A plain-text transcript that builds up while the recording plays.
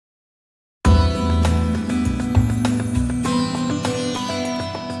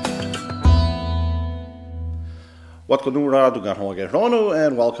Onkwarihwa'shon,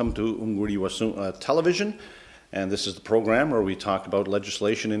 and welcome to Onkwarihwa'shon television. And this is the program where we talk about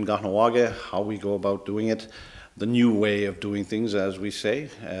legislation in Kahnawake, how we go about doing it, the new way of doing things, as we say,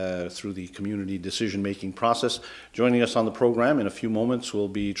 through the community decision-making process. Joining us on the program in a few moments will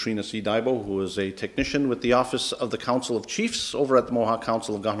be Trina C. Daibo, who is a technician with the Office of the Council of Chiefs over at the Mohawk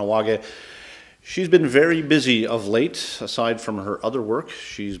Council of Kahnawake. She's been very busy of late, aside from her other work.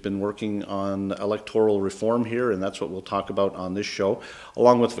 She's been working on electoral reform here, and that's what we'll talk about on this show,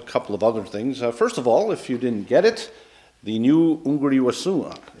 along with a couple of other things. First of all, if you didn't get it, the new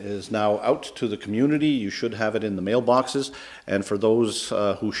Onkwarihwa'shon is now out to the community. You should have it in the mailboxes, and for those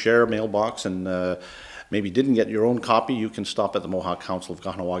who share mailbox and maybe didn't get your own copy, you can stop at the Mohawk Council of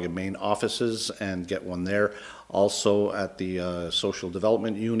Kahnawake main offices and get one there. Also at the Social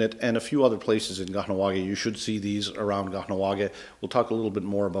Development Unit and a few other places in Kahnawake. You should see these around Kahnawake. We'll talk a little bit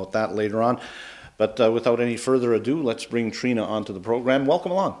more about that later on. But without any further ado, let's bring Trina onto the program.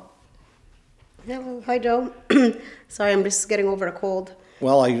 Welcome along. Hello. Hi, Joe. Sorry, I'm just getting over a cold.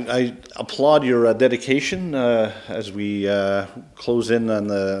 Well, I applaud your dedication as we close in on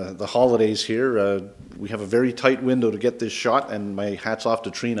the holidays here. We have a very tight window to get this shot, and my hat's off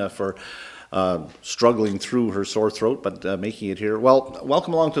to Trina for struggling through her sore throat, but making it here. Well,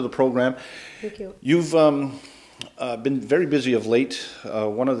 welcome along to the program. Thank you. You've been very busy of late.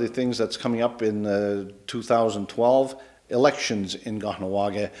 One of the things that's coming up in 2012, elections in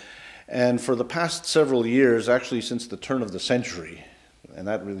Kahnawake. And for the past several years, actually since the turn of the century, and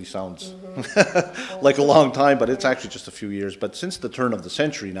that really sounds like a long time, but it's actually just a few years. But since the turn of the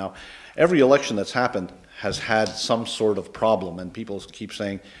century now, every election that's happened has had some sort of problem, and people keep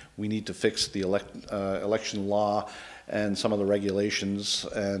saying we need to fix the election law and some of the regulations.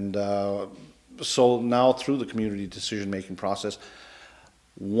 And so now through the community decision-making process,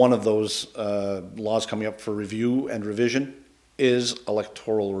 one of those laws coming up for review and revision is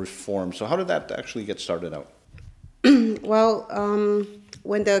electoral reform. So how did that actually get started out? Well,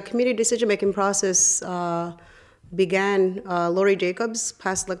 when the community decision-making process began, Lori Jacobs,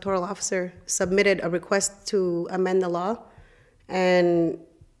 past electoral officer, submitted a request to amend the law, and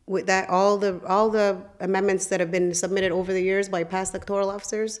with that, all the amendments that have been submitted over the years by past electoral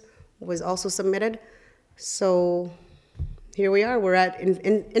officers was also submitted. So here we are. We're at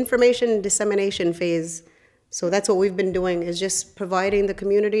information dissemination phase. So that's what we've been doing, is just providing the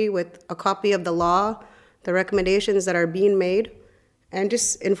community with a copy of the law, the recommendations that are being made, and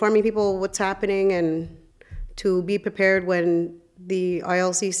just informing people what's happening and to be prepared when the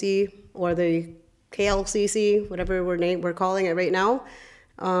ILCC or the KLCC, whatever we're calling it right now,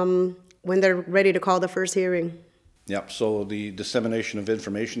 when they're ready to call the first hearing. Yep, so the dissemination of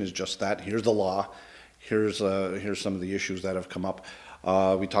information is just that. Here's the law. Here's some of the issues that have come up.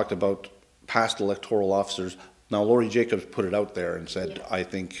 We talked about past electoral officers. Now, Lori Jacobs put it out there and said, yeah, I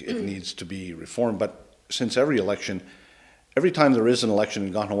think it needs to be reformed. But since every election, every time there is an election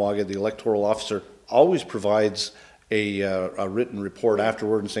in Kahnawake, the electoral officer always provides a written report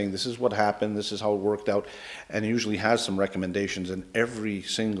afterward and saying this is what happened, this is how it worked out, and usually has some recommendations. In every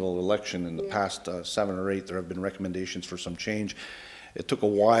single election in the past 7 or 8, there have been recommendations for some change. It took a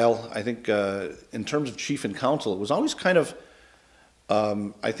while. I think in terms of chief and council, it was always kind of,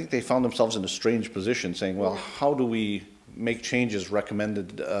 I think they found themselves in a strange position saying, well, how do we make changes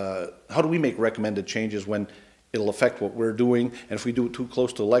recommended, how do we make recommended changes when it'll affect what we're doing, and if we do it too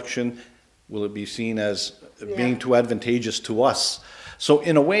close to election, will it be seen as being too advantageous to us? So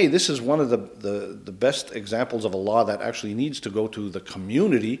in a way, this is one of the best examples of a law that actually needs to go to the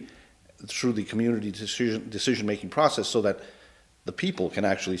community through the community decision-making process, so that the people can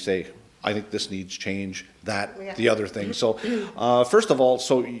actually say, I think this needs change, that, the other thing. So first of all,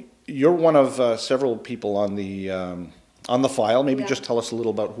 so you're one of several people on the file. Maybe just tell us a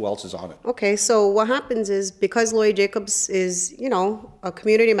little about who else is on it. Okay, so what happens is, because Lori Jacobs is, you know, a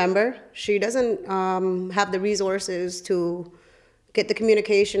community member, she doesn't have the resources to get the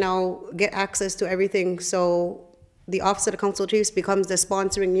communication out, get access to everything. So the Office of the Council of Chiefs becomes the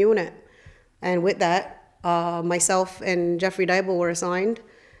sponsoring unit. And with that, myself and Jeffrey Daibo were assigned.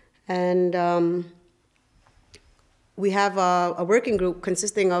 And we have a working group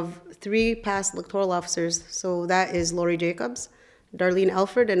consisting of 3 past electoral officers. So that is Lori Jacobs, Darlene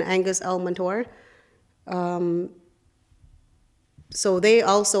Elford, and Angus L. Montour. So they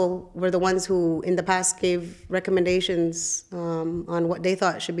also were the ones who in the past gave recommendations on what they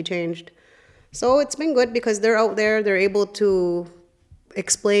thought should be changed. So it's been good because they're out there, they're able to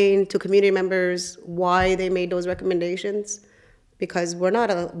explain to community members why they made those recommendations. Because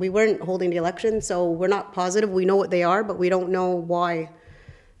we weren't holding the election, so we're not positive. We know what they are, but we don't know why.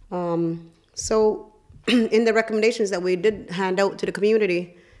 So in the recommendations that we did hand out to the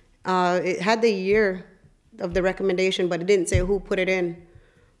community, it had the year of the recommendation, but it didn't say who put it in.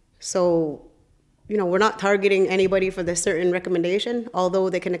 So, we're not targeting anybody for the certain recommendation, although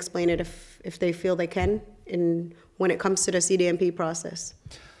they can explain it if they feel they can when it comes to the CDMP process.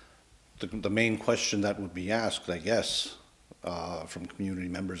 The main question that would be asked, I guess, from community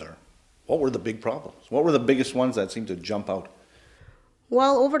members are, what were the big problems? What were the biggest ones that seemed to jump out?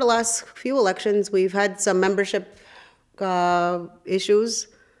 Well, over the last few elections, we've had some membership issues.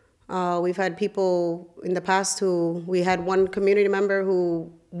 We've had people in the past we had one community member who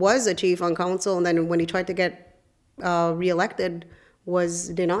was a chief on council, and then when he tried to get reelected, was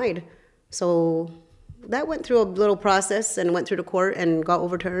denied. So that went through a little process and went through the court and got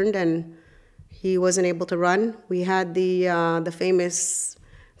overturned, and he wasn't able to run. We had the famous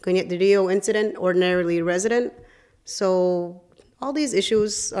Cagnet de Rio incident, ordinarily resident. So all these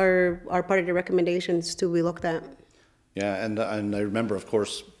issues are part of the recommendations to be looked at. Yeah, and I remember, of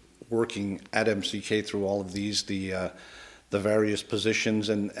course, working at MCK through all of these, the various positions,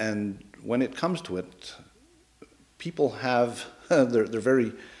 and when it comes to it, people have they're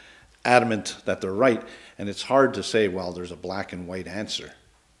very adamant that they're right, and it's hard to say, well, there's a black and white answer.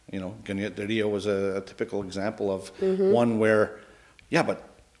 Cagnet de Rio was a typical example of one where, yeah, but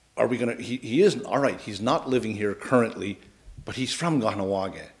are we gonna? He isn't all right. He's not living here currently, but he's from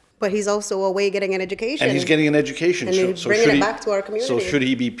Kahnawake. But he's also away getting an education. And he's getting an education. And he's bringing it back to our community. So should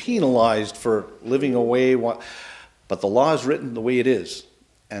he be penalized for living away? But the law is written the way it is.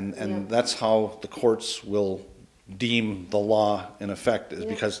 And that's how the courts will deem the law in effect, is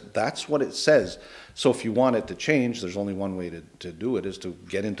because that's what it says. So if you want it to change, there's only one way to do it, is to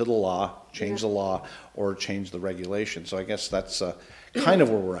get into the law, change the law, or change the regulation. So I guess that's kind of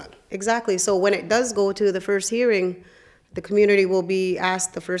where we're at. Exactly. So when it does go to the first hearing, the community will be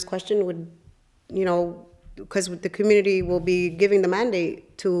asked the first question, because the community will be giving the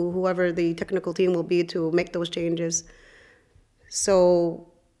mandate to whoever the technical team will be to make those changes. So,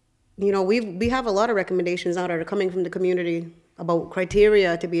 we have a lot of recommendations now that are coming from the community about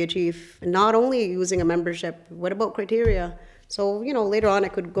criteria to be a chief, and not only using a membership. What about criteria? So, later on I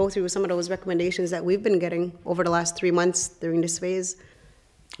could go through some of those recommendations that we've been getting over the last 3 months during this phase.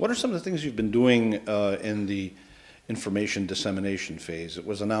 What are some of the things you've been doing in the information dissemination phase? It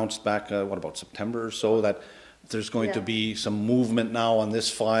was announced back, about September or so, that there's going to be some movement now on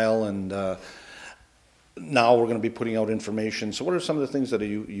this file, and now we're going to be putting out information. So what are some of the things that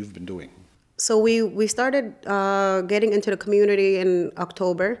you've been doing? So we started getting into the community in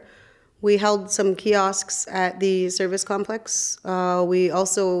October. We held some kiosks at the service complex. We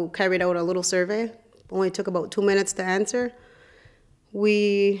also carried out a little survey. Only took about 2 minutes to answer.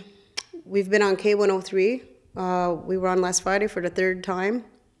 We've been on K103. We were on last Friday for the 3rd time.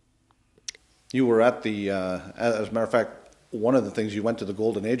 You were at the, as a matter of fact, one of the things, you went to the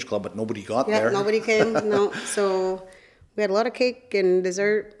Golden Age Club, but nobody got there. Yeah, nobody came, no. So we had a lot of cake and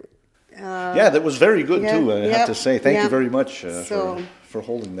dessert. Yeah, that was very good too, I have to say. Thank you very much for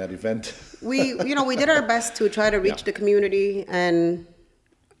holding that event. We did our best to try to reach the community, and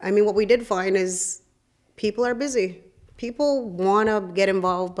I mean, what we did find is people are busy. People want to get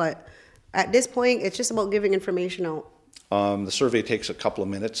involved, but at this point, it's just about giving information out. The survey takes a couple of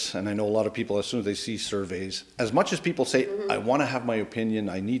minutes, and I know a lot of people, as soon as they see surveys, as much as people say, I want to have my opinion,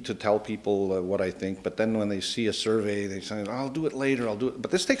 I need to tell people what I think, but then when they see a survey, they say, I'll do it later, I'll do it. But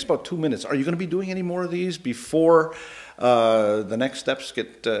this takes about 2 minutes. Are you going to be doing any more of these before the next steps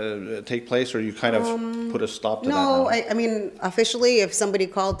take place, or you kind of put a stop to that now? No, I mean, officially, if somebody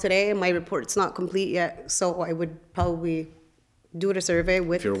called today, my report's not complete yet, so I would probably do the survey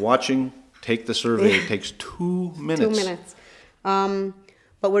with... If you're watching, take the survey. It takes 2 minutes. 2 minutes.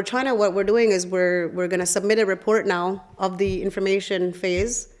 But what we're doing is we're going to submit a report now of the information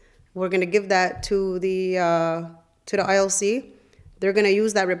phase. We're going to give that to the ILC. They're going to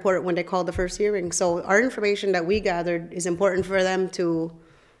use that report when they call the first hearing. So our information that we gathered is important for them to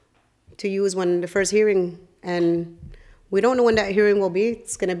use when the first hearing, and we don't know when that hearing will be.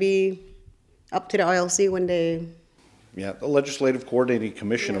 It's going to be up to the ILC when they... Yeah, the Legislative Coordinating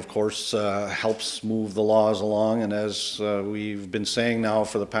Commission, of course, helps move the laws along, and as we've been saying now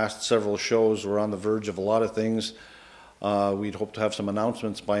for the past several shows, we're on the verge of a lot of things. We'd hope to have some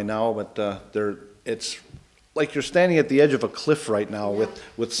announcements by now, but it's like you're standing at the edge of a cliff right now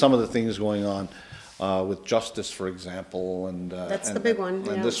with some of the things going on, with justice, for example, and that's the big one,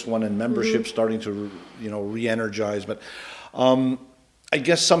 and this one, and membership starting to re-energize. But I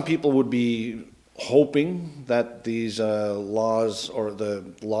guess some people would be hoping that these laws, or the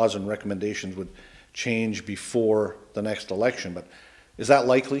laws and recommendations, would change before the next election. But is that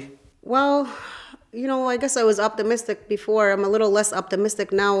likely? Well, I guess I was optimistic before. I'm a little less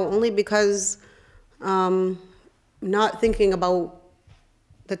optimistic now, only because not thinking about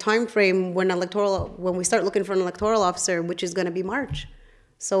the time frame when we start looking for an electoral officer, which is going to be March.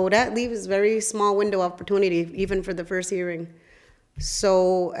 So that leaves very small window of opportunity, even for the first hearing.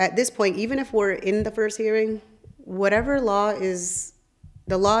 So at this point, even if we're in the first hearing, whatever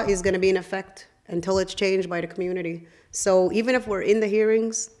the law is going to be in effect until it's changed by the community. So even if we're in the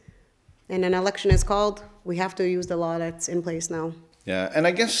hearings and an election is called, we have to use the law that's in place now. Yeah, and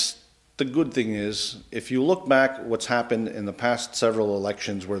I guess the good thing is, if you look back what's happened in the past several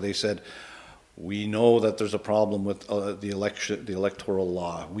elections where they said, we know that there's a problem with the electoral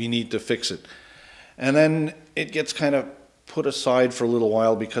law, we need to fix it. And then it gets kind of put aside for a little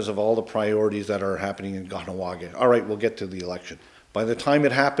while because of all the priorities that are happening in Kahnawake. All right, we'll get to the election. By the time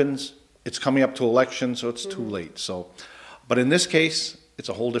it happens, it's coming up to election, so it's too late. So, but in this case, it's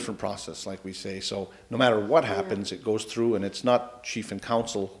a whole different process, like we say. So no matter what happens, it goes through, and it's not chief and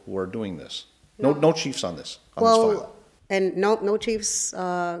council who are doing this. No chiefs on this file. And no chiefs.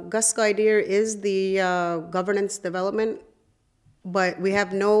 Gus Skydeer is the governance development, but we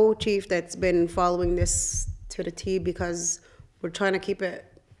have no chief that's been following this to the T, because we're trying to keep it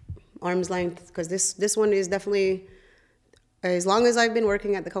arm's length, because this one is definitely, as long as I've been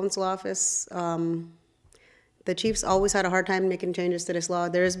working at the council office, the chiefs always had a hard time making changes to this law.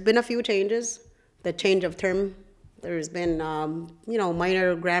 There's been a few changes, the change of term. There's been,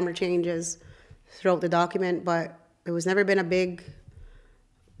 minor grammar changes throughout the document, but it was never been a big,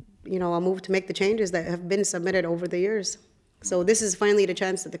 a move to make the changes that have been submitted over the years. So this is finally the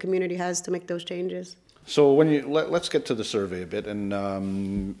chance that the community has to make those changes. So when let's get to the survey a bit,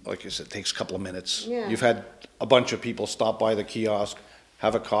 and like I said, it takes a couple of minutes. Yeah. You've had a bunch of people stop by the kiosk,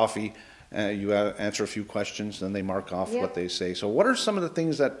 have a coffee, you answer a few questions, then they mark off what they say. So what are some of the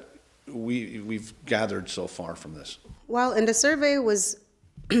things that we've gathered so far from this? Well, and the survey was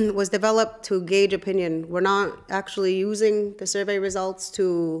developed to gauge opinion. We're not actually using the survey results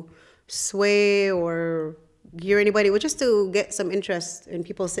to sway or gear anybody. We're just to get some interest in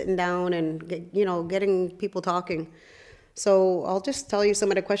people sitting down and getting people talking. So I'll just tell you some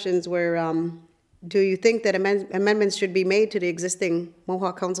of the questions where, do you think that amendments should be made to the existing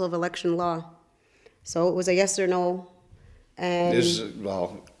Mohawk Council of Election law? So it was a yes or no. And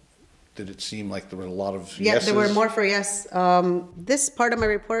did it seem like there were a lot of yeses? Yeah, there were more for yes. This part of my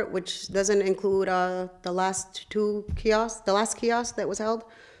report, which doesn't include the last kiosk that was held.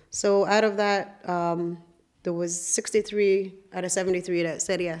 So out of that, there was 63 out of 73 that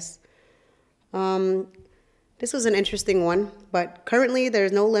said yes. This was an interesting one, but currently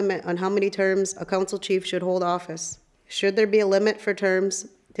there's no limit on how many terms a council chief should hold office. Should there be a limit for terms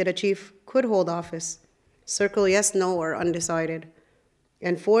that a chief could hold office? Circle yes, no, or undecided.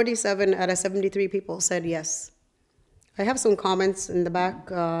 And 47 out of 73 people said yes. I have some comments in the back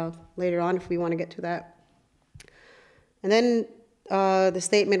later on if we want to get to that. And then the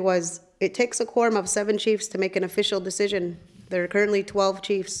statement was, it takes a quorum of 7 chiefs to make an official decision. There are currently 12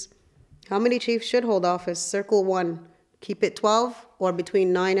 chiefs. How many chiefs should hold office? Circle 1. Keep it 12 or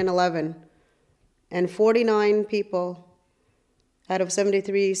between 9 and 11. And 49 people out of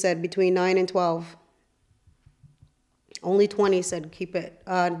 73 said between 9 and 12. Only 20 said keep it,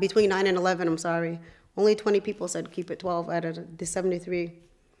 between 9 and 11, I'm sorry. Only 20 people said keep it 12 out of the 73.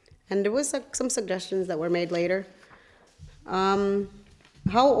 And there was some suggestions that were made later. How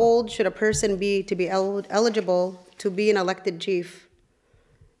old should a person be to be eligible to be an elected chief?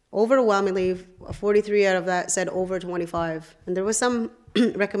 Overwhelmingly, 43 out of that said over 25. And there was some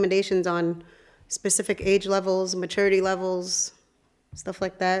recommendations on specific age levels, maturity levels, stuff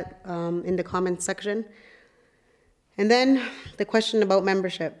like that in the comments section. And then the question about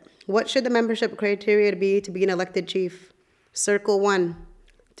membership. What should the membership criteria be to be an elected chief? Circle 1,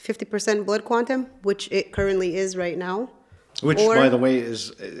 50% blood quantum, which it currently is right now. Which, by the way,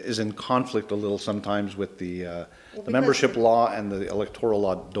 is in conflict a little sometimes with the membership law and the electoral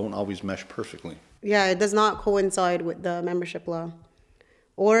law don't always mesh perfectly. Yeah, it does not coincide with the membership law.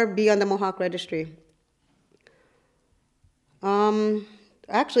 Or be on the Mohawk registry.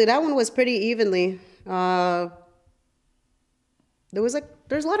 Actually, that one was pretty evenly. There's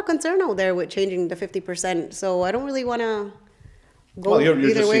a lot of concern out there with changing the 50%, so I don't really want to go you're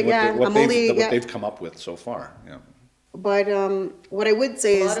either just way. Seeing what they've come up with so far. Yeah. But what I would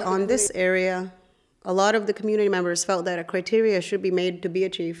say is on this area, a lot of the community members felt that a criteria should be made to be a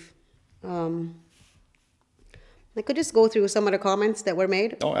chief. I could just go through some of the comments that were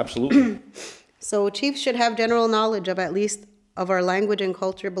made. Oh, absolutely. So chiefs should have general knowledge of at least of our language and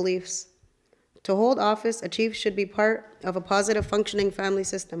culture beliefs. To hold office, a chief should be part of a positive functioning family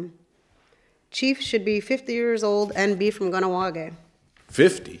system. Chief should be 50 years old and be from Kahnawake.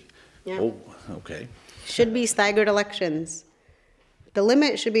 50? Yeah. Oh, okay. Should be staggered elections. The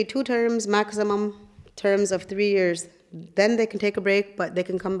limit should be 2 terms, maximum terms of 3 years. Then they can take a break, but they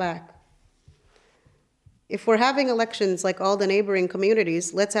can come back. If we're having elections like all the neighboring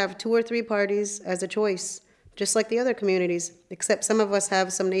communities, let's have 2 or 3 parties as a choice, just like the other communities, except some of us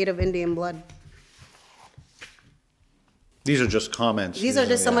have some native Indian blood. These are just comments. These are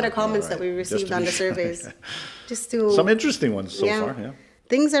just some of the yeah, comments right. that we received on the surveys. Just to Some interesting ones so far, yeah.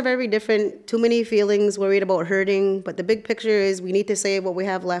 Things are very different. Too many feelings, worried about hurting, but the big picture is we need to save what we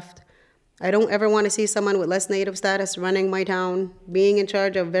have left. I don't ever want to see someone with less native status running my town, being in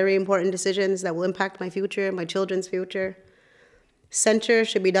charge of very important decisions that will impact my future, my children's future. Censure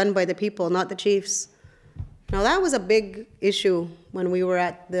should be done by the people, not the chiefs. Now that was a big issue when we were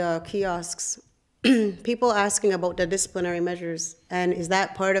at the kiosks. People asking about the disciplinary measures, and is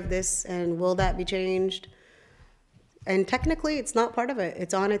that part of this, and will that be changed? And technically, it's not part of it.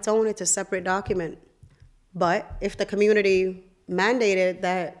 It's on its own. It's a separate document. But if the community mandated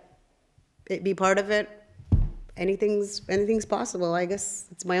that it be part of it, anything's possible. I guess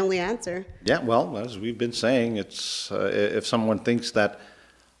it's my only answer. Yeah, well, as we've been saying, it's if someone thinks that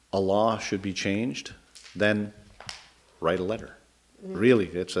a law should be changed, then write a letter. Really,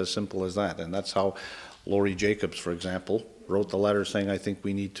 it's as simple as that. And that's how Lori Jacobs, for example, wrote the letter saying, I think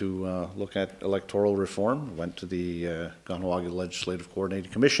we need to look at electoral reform, went to the Kahnawake Legislative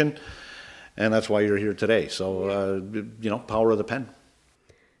Coordinating Commission, and that's why you're here today. So, you know, power of the pen.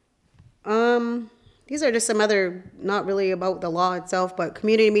 These are just some other, not really about the law itself, but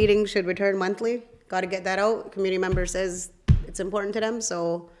community meetings should return monthly. Got to get that out. Community member says it's important to them,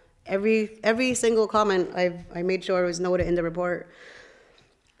 so every single comment I made sure was noted in the report.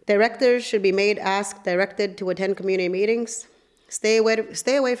 Directors should be directed to attend community meetings. Stay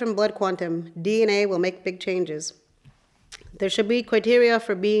away from blood quantum. DNA will make big changes. There should be criteria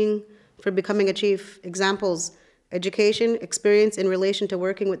for becoming a chief. Examples: education, experience in relation to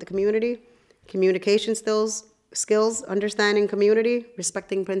working with the community, communication skills, understanding community,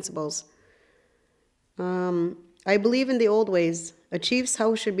 respecting principles. I believe in the old ways. A chief's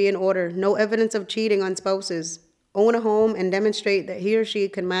house should be in order. No evidence of cheating on spouses. Own a home and demonstrate that he or she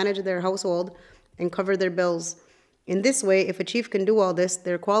can manage their household and cover their bills. In this way, if a chief can do all this,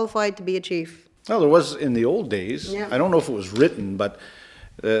 they're qualified to be a chief. Well, there was in the old days, Yeah. I don't know if it was written, but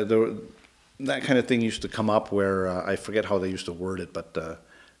that kind of thing used to come up where, I forget how they used to word it, but the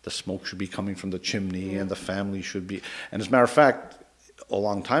smoke should be coming from the chimney and the family should be, and as a matter of fact, a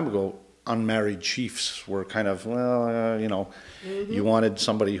long time ago, unmarried chiefs were kind of, well, you know, you wanted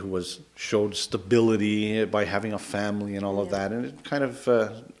somebody who showed stability by having a family and all of that, and it kind of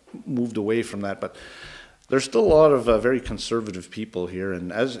moved away from that. But there's still a lot of very conservative people here,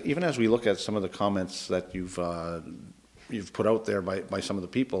 and even as we look at some of the comments that you've put out there by some of the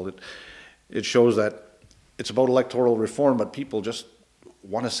people, it shows that it's about electoral reform, but people just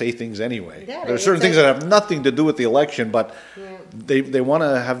want to say things anyway. Yeah, there are certain things that have nothing to do with the election, but they want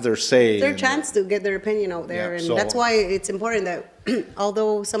to have their say. Their chance to get their opinion out there, and that's why it's important that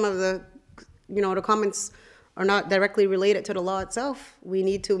although some of the comments are not directly related to the law itself, we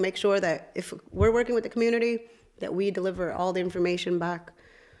need to make sure that if we're working with the community, that we deliver all the information back.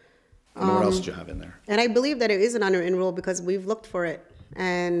 And what else do you have in there? And I believe that it is an under-in rule because we've looked for it,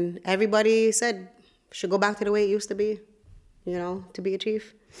 and everybody said should go back to the way it used to be, to be a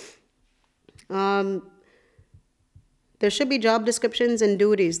chief. There should be job descriptions and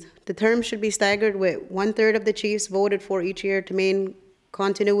duties. The terms should be staggered with 1/3 of the chiefs voted for each year to maintain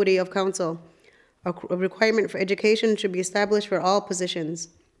continuity of council. A requirement for education should be established for all positions.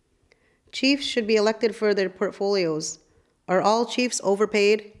 Chiefs should be elected for their portfolios. Are all chiefs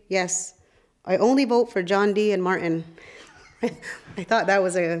overpaid? Yes. I only vote for John D. and Martin. I thought that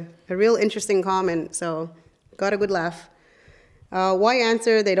was a real interesting comment, so got a good laugh. Why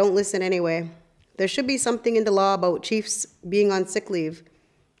answer? They don't listen anyway. There should be something in the law about chiefs being on sick leave.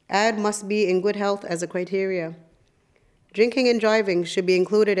 Ad must be in good health as a criteria. Drinking and driving should be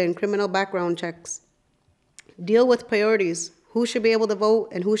included in criminal background checks. Deal with priorities. Who should be able to vote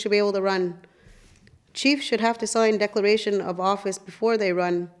and who should be able to run? Chiefs should have to sign declaration of office before they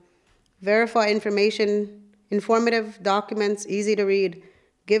run. Verify information, informative documents, easy to read.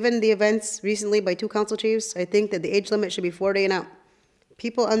 Given the events recently by 2 council chiefs, I think that the age limit should be 40 and up.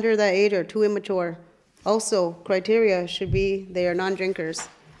 People under that age are too immature. Also, criteria should be they are non-drinkers.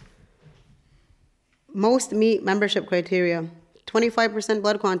 Most meet membership criteria. 25%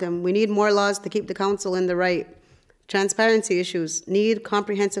 blood quantum. We need more laws to keep the council in the right. Transparency issues. Need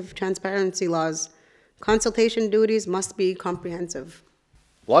comprehensive transparency laws. Consultation duties must be comprehensive.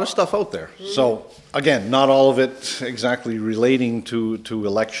 a lot of stuff out there. So again, not all of it exactly relating to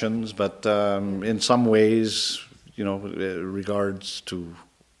elections, but in some ways, you know, regards to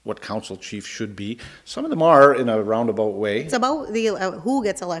what council chief should be. Some of them are in a roundabout way. It's about the who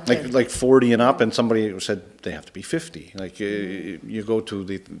gets elected. Like 40 and up, and somebody said they have to be 50. Like you go to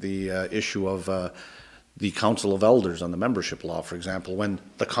the issue of the Council of Elders on the membership law, for example, when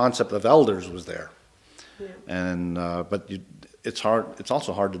the concept of elders was there. Yeah. And but it's hard. It's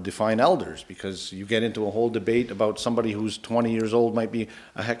also hard to define elders, because you get into a whole debate about somebody who's 20 years old might be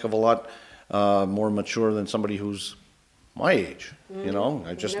a heck of a lot more mature than somebody who's my age. You know,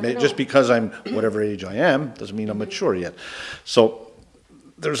 just because I'm whatever age I am doesn't mean I'm mature yet. So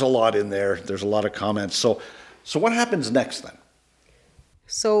there's a lot in there. There's a lot of comments. So what happens next then?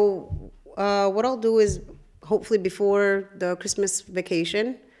 So what I'll do is, hopefully before the Christmas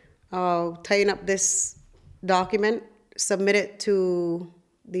vacation, I'll tighten up this document, submit it to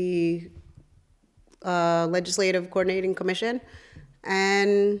the Legislative Coordinating Commission,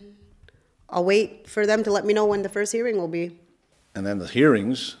 and I'll wait for them to let me know when the first hearing will be. And then the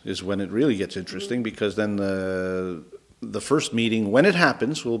hearings is when it really gets interesting, because then the first meeting, when it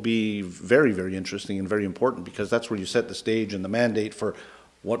happens, will be very, very interesting and very important, because that's where you set the stage and the mandate for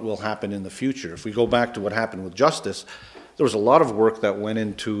what will happen in the future. If we go back to what happened with justice, there was a lot of work that went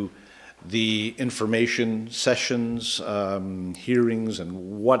into the information sessions, hearings,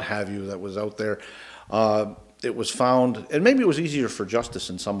 and what have you that was out there. It was found, and maybe it was easier for justice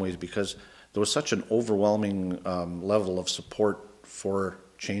in some ways, because there was such an overwhelming level of support for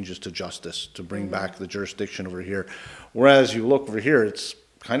changes to justice, to bring back the jurisdiction over here. Whereas you look over here, it's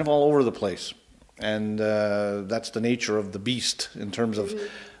kind of all over the place. And that's the nature of the beast, in terms of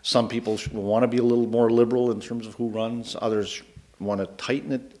some people want to be a little more liberal in terms of who runs, others want to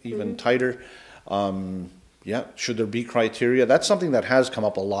tighten it even tighter. Yeah, should there be criteria? That's something that has come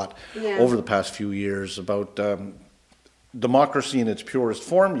up a lot over the past few years about democracy in its purest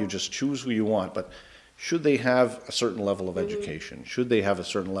form. You just choose who you want, but should they have a certain level of education? Should they have a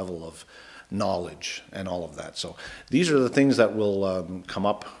certain level of knowledge and all of that? So these are the things that will come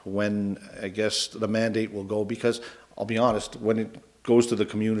up when, I guess, the mandate will go, because I'll be honest, when it goes to the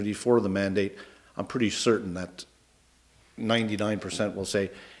community for the mandate, I'm pretty certain that 99% will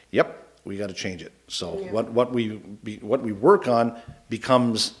say, yep, we got to change it. So what we work on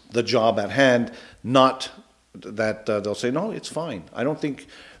becomes the job at hand, not that they'll say, no, it's fine. I don't think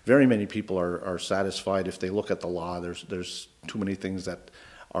very many people are satisfied if they look at the law. There's too many things that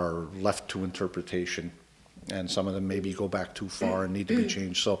are left to interpretation, and some of them maybe go back too far and need to be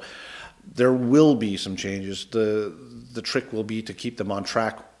changed. So there will be some changes. The trick will be to keep them on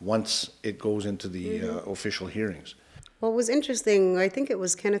track once it goes into the official hearings. What was interesting, I think it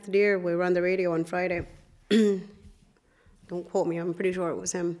was Kenneth Deere, we were on the radio on Friday. Don't quote me, I'm pretty sure it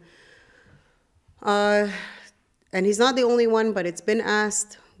was him. And he's not the only one, but it's been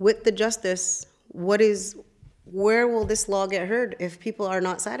asked with the justice, where will this law get heard if people are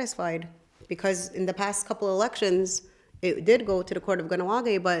not satisfied? Because in the past couple of elections, it did go to the Court of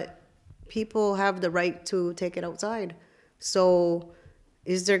Kahnawake, but people have the right to take it outside. So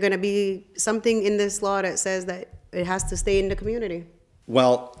is there going to be something in this law that says that it has to stay in the community?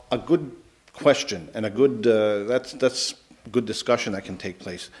 Well, a good question, and a good that's good discussion that can take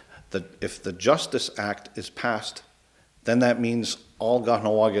place. That if the Justice Act is passed, then that means all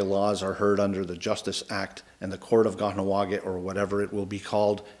Kahnawake laws are heard under the Justice Act, and the Court of Kahnawake, or whatever it will be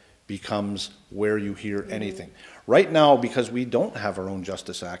called, becomes where you hear anything. Right now, because we don't have our own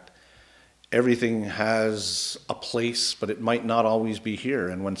Justice Act, everything has a place, but it might not always be here.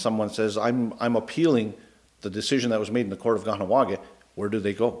 And when someone says, I'm appealing the decision that was made in the Court of Kahnawake, where do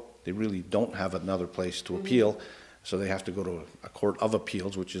they go? They really don't have another place to appeal, so they have to go to a court of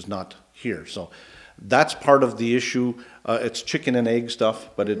appeals, which is not here. So that's part of the issue. It's chicken and egg stuff,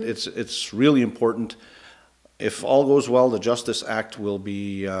 but it's really important. If all goes well, the Justice Act will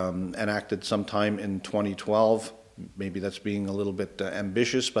be enacted sometime in 2012. Maybe that's being a little bit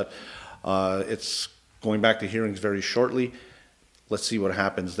ambitious, but it's going back to hearings very shortly. Let's see what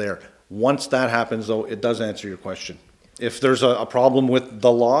happens there. Once that happens, though, it does answer your question. If there's a problem with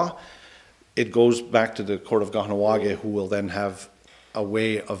the law, it goes back to the Court of Kahnawake, who will then have a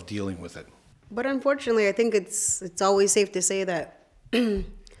way of dealing with it. But unfortunately, I think it's always safe to say that, you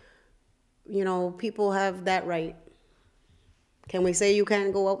know, people have that right. Can we say you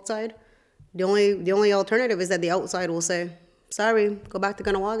can't go outside? The only alternative is that the outside will say, sorry, go back to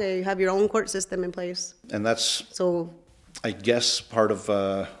Kahnawake, you have your own court system in place. And that's, so, I guess, part of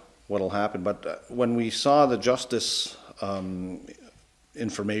what'll happen. But when we saw the justice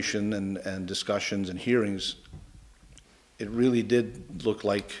information and discussions and hearings, it really did look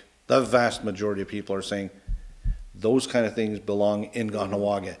like the vast majority of people are saying those kind of things belong in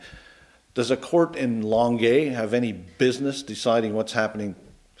Kahnawake. Does a court in Longay have any business deciding what's happening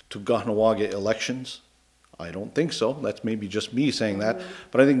to Kahnawake elections? I don't think so. That's maybe just me saying that,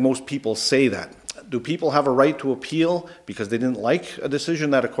 but I think most people say that. Do people have a right to appeal because they didn't like a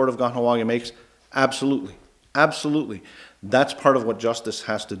decision that a court of Kahnawake makes? Absolutely. Absolutely. That's part of what justice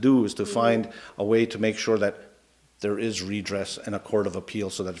has to do, is to find a way to make sure that there is redress and a court of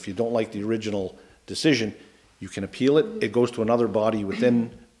appeal, so that if you don't like the original decision, you can appeal it. It goes to another body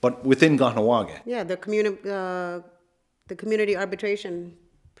within Kahnawake. Yeah, the community arbitration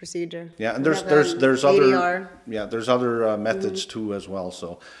procedure. Yeah, and there's other methods too as well.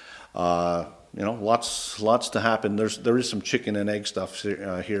 So, lots to happen. There is some chicken and egg stuff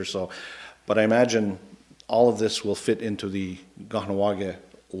here. So, but I imagine all of this will fit into the Kahnawake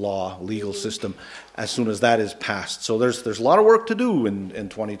legal system as soon as that is passed. So there's a lot of work to do in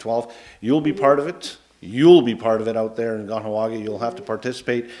 2012. You'll be part of it. You'll be part of it out there in Kahnawake. You'll have to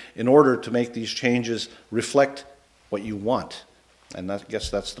participate in order to make these changes reflect what you want. And I guess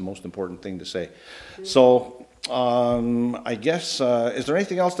that's the most important thing to say. So I guess, is there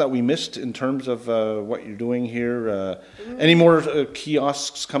anything else that we missed in terms of what you're doing here? Any more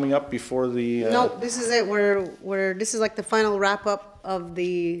kiosks coming up before the... No, this is it. This is like the final wrap up of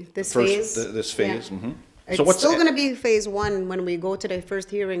this phase. This phase. Yeah. Mm-hmm. It's so still going to be phase one when we go to the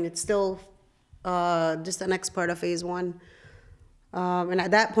first hearing. It's still just the next part of phase one. And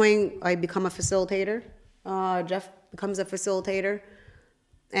at that point, I become a facilitator. Jeff becomes a facilitator.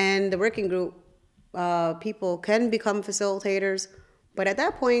 And the working group people can become facilitators. But at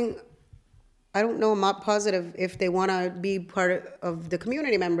that point, I don't know, I'm not positive if they want to be part of the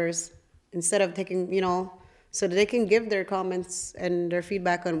community members instead of taking, so that they can give their comments and their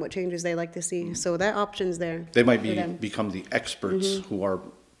feedback on what changes they like to see. So that option's there. They might become the experts who are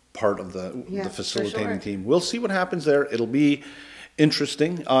part of the facilitating team. We'll see what happens there. It'll be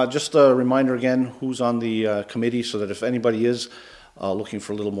interesting. Just a reminder again, who's on the committee, so that if anybody is looking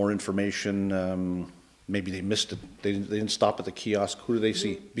for a little more information, maybe they missed it, they didn't stop at the kiosk. Who do they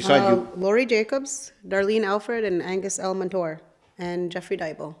see beside you? Lori Jacobs, Darlene Alfred, and Angus L. Montour, and Jeffrey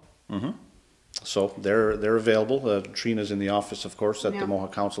Daibo. So they're available. Trina's in the office, of course, at the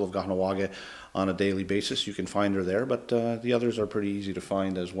Mohawk Council of Kahnawake on a daily basis. You can find her there, but the others are pretty easy to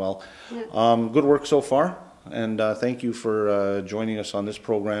find as well. Good work so far, and thank you for joining us on this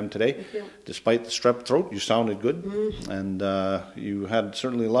program today. Despite the strep throat, you sounded good, and you had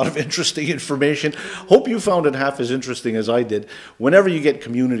certainly a lot of interesting information. Hope you found it half as interesting as I did. Whenever you get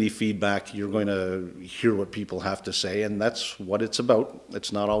community feedback, you're going to hear what people have to say, and that's what it's about.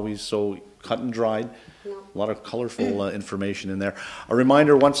 It's not always so cut and dried. A lot of colorful information in there. A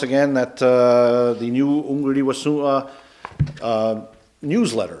reminder once again that the new Onkwarihwa'shon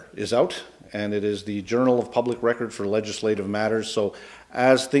newsletter is out, and it is the Journal of Public Record for Legislative Matters. So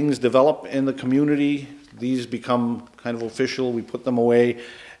as things develop in the community, these become kind of official. We put them away,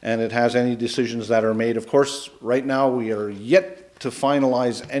 and it has any decisions that are made. Of course, right now we are yet to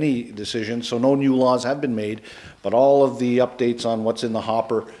finalize any decision, so no new laws have been made, but all of the updates on what's in the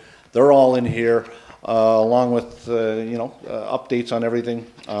hopper, they're all in here, along with updates on everything.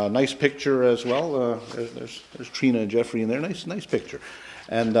 Nice picture as well. There's Trina and Jeffrey in there. Nice picture,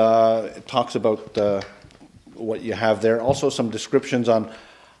 and it talks about what you have there. Also, some descriptions on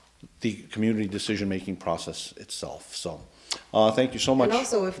the community decision-making process itself. So, thank you so much. And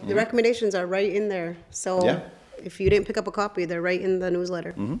also, if the recommendations are right in there, so if you didn't pick up a copy, they're right in the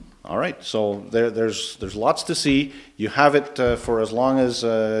newsletter. All right, so there's lots to see. You have it for as long as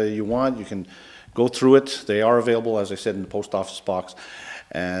you want. You can go through it. They are available, as I said, in the post office box,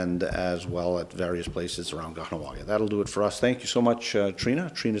 and as well at various places around Kahnawake. That'll do it for us. Thank you so much,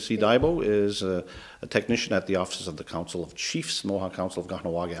 Trina. Trina C. Daibo is a technician at the Office of the Council of Chiefs, Mohawk Council of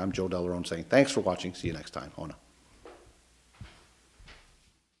Kahnawake. I'm Joe Delarone saying thanks for watching. See you next time. Ona.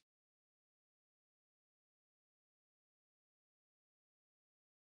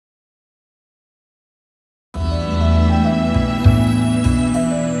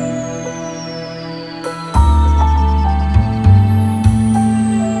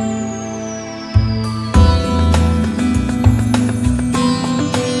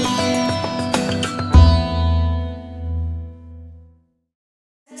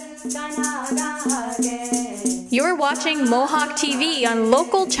 You're watching Mohawk TV on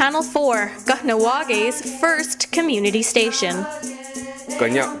local Channel 4, Kahnawake's first community station.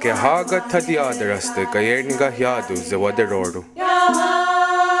 Kanya ke haga tadi adarasta kayerniga hiadu zewaderoru.